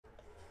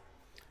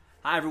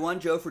Hi everyone,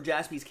 Joe for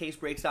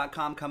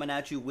JaspysCaseBreaks.com coming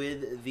at you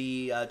with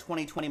the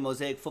 2020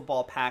 Mosaic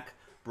Football Pack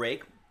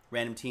break,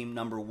 random team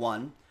number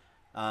 1,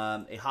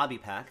 a hobby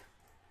pack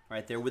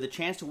right there with a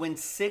chance to win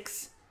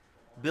 6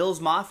 Bills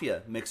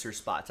Mafia mixer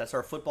spots. That's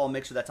our football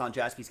mixer that's on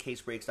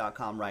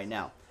JaspysCaseBreaks.com right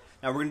now.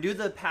 Now we're going to do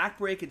the pack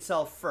break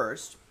itself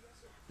first.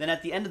 Then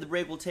at the end of the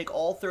break, we'll take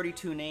all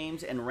 32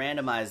 names and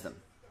randomize them.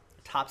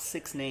 The top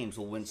 6 names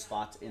will win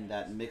spots in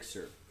that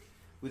mixer.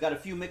 We got a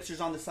few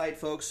mixers on the site,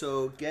 folks,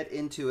 so get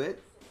into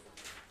it.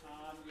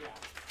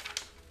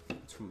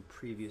 That's from a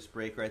previous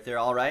break right there.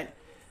 All right.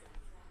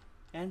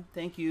 And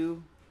thank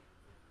you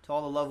to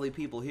all the lovely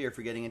people here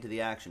for getting into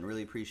the action.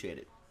 Really appreciate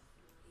it.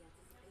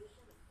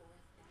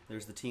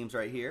 There's the teams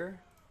right here.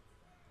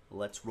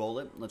 Let's roll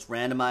it. Let's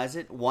randomize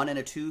it. 1 and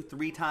a 2,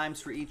 3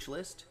 times for each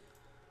list.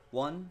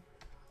 1,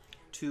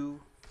 2,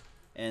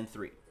 and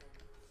 3.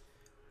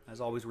 As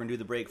always, we're going to do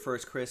the break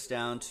first. Chris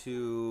down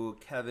to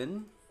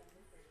Kevin.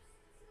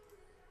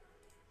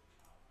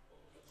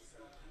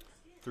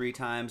 3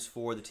 times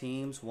for the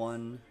teams.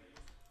 1,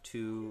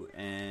 2,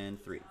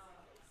 and 3.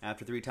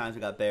 After 3 times,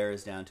 we got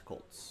Bears down to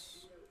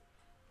Colts.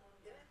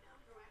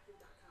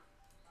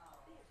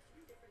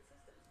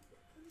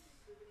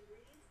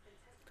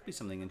 Could be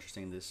something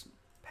interesting in this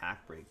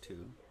pack break,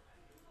 too.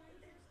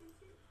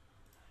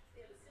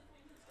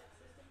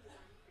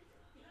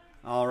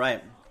 All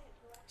right.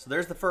 So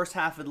there's the first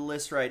half of the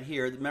list right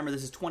here. Remember,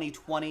 this is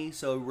 2020,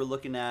 so we're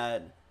looking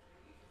at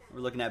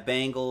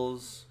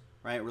Bengals,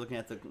 right? We're looking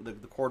at the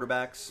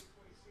quarterbacks,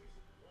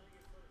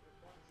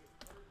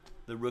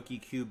 the rookie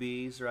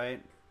QBs,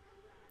 right?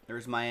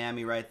 There's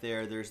Miami right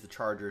there. There's the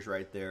Chargers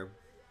right there.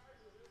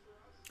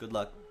 Good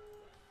luck.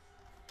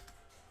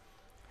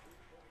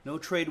 No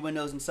trade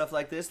windows and stuff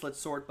like this. Let's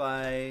sort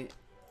by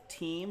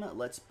team.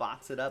 Let's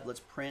box it up. Let's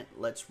print.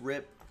 Let's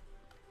rip.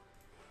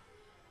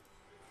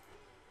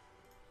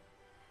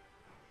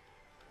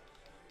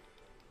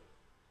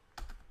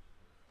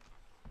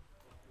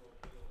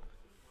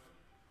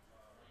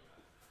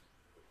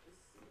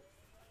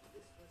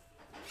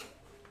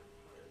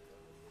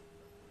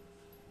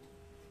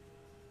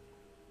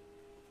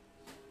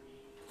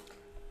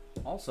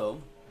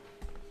 Also,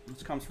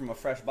 this comes from a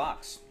fresh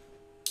box.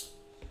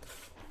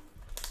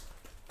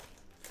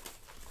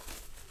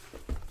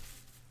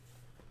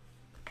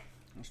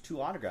 There's 2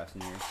 autographs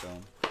in here, so.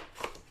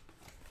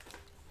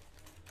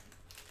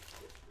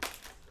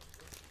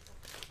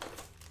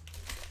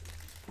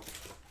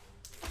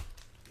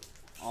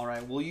 All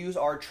right, we'll use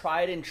our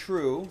tried and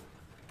true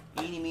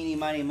eeny, meeny,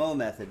 miny, mo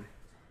method.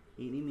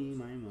 Eeny, meeny,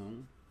 miny, mo.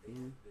 Yeah.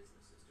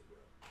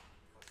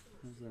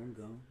 Let's let him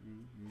go.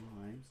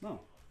 No.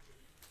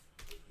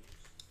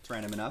 It's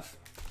random enough.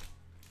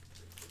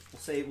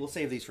 We'll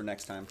save these for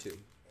next time too.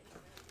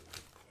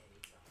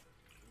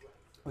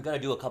 We got to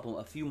do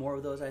a few more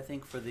of those, I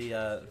think, for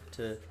the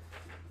to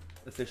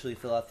officially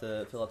fill out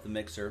the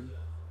mixer.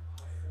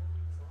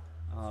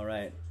 All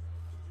right.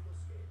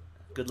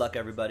 Good luck,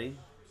 everybody.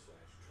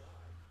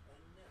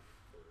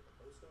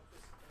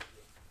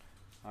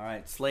 All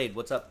right, Slade,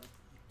 what's up?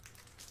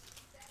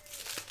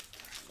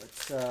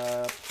 Let's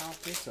pop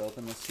this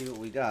open. Let's see what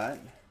we got.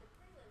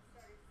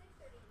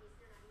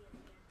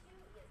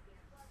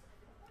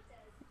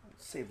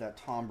 Let's save that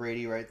Tom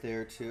Brady right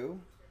there too.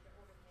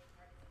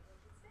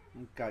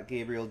 We've got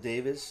Gabriel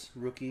Davis,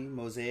 rookie,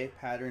 Mosaic,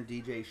 pattern,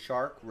 DJ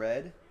Shark,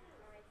 red.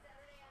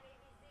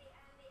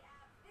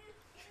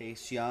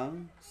 Chase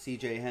Young,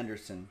 CJ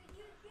Henderson.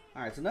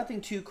 All right, so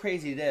nothing too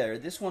crazy there.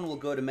 This one will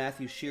go to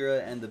Matthew Shearer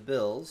and the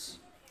Bills.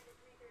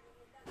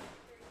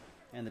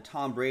 And the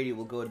Tom Brady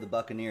will go to the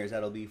Buccaneers.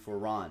 That'll be for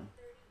Ron.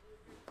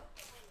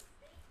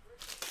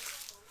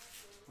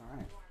 All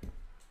right.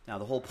 Now,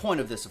 the whole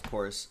point of this, of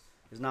course,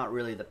 is not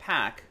really the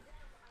pack.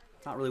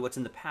 It's not really what's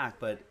in the pack,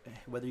 but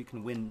whether you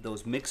can win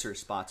those mixer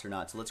spots or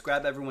not. So let's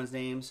grab everyone's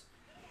names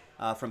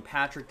from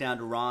Patrick down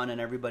to Ron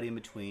and everybody in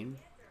between.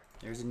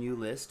 There's a new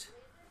list.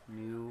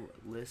 New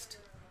list.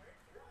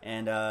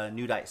 And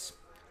new dice.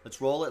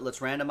 Let's roll it. Let's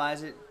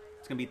randomize it.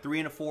 It's going to be 3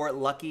 and a 4,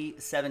 lucky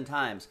 7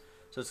 times.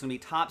 So it's going to be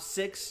top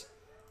 6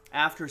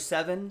 after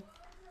 7. Going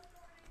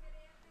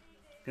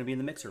to be in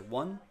the mixer.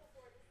 1,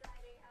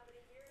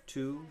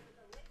 2,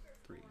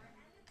 3.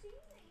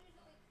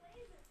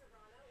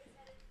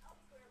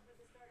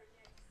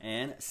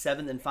 And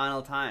 7th and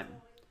final time.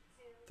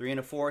 3 and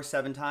a 4,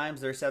 7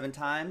 times. There's 7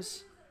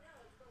 times.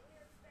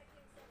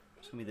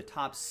 It's going to be the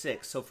top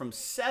 6. So from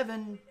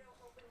 7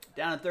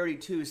 down to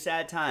 32,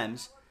 sad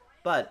times.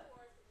 But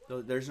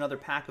there's another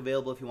pack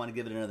available if you want to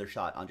give it another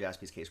shot on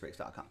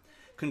JaspysCaseBreaks.com.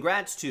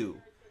 Congrats to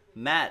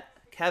Matt,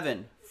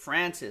 Kevin,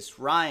 Francis,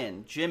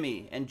 Ryan,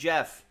 Jimmy, and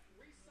Jeff.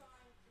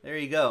 There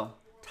you go.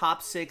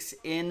 Top 6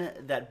 in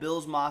that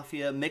Bills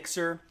Mafia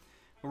mixer.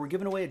 And we're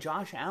giving away a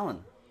Josh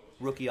Allen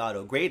rookie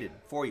auto graded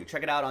for you.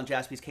 Check it out on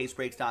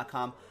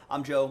JaspysCaseBreaks.com.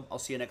 I'm Joe. I'll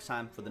see you next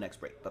time for the next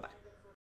break. Bye-bye.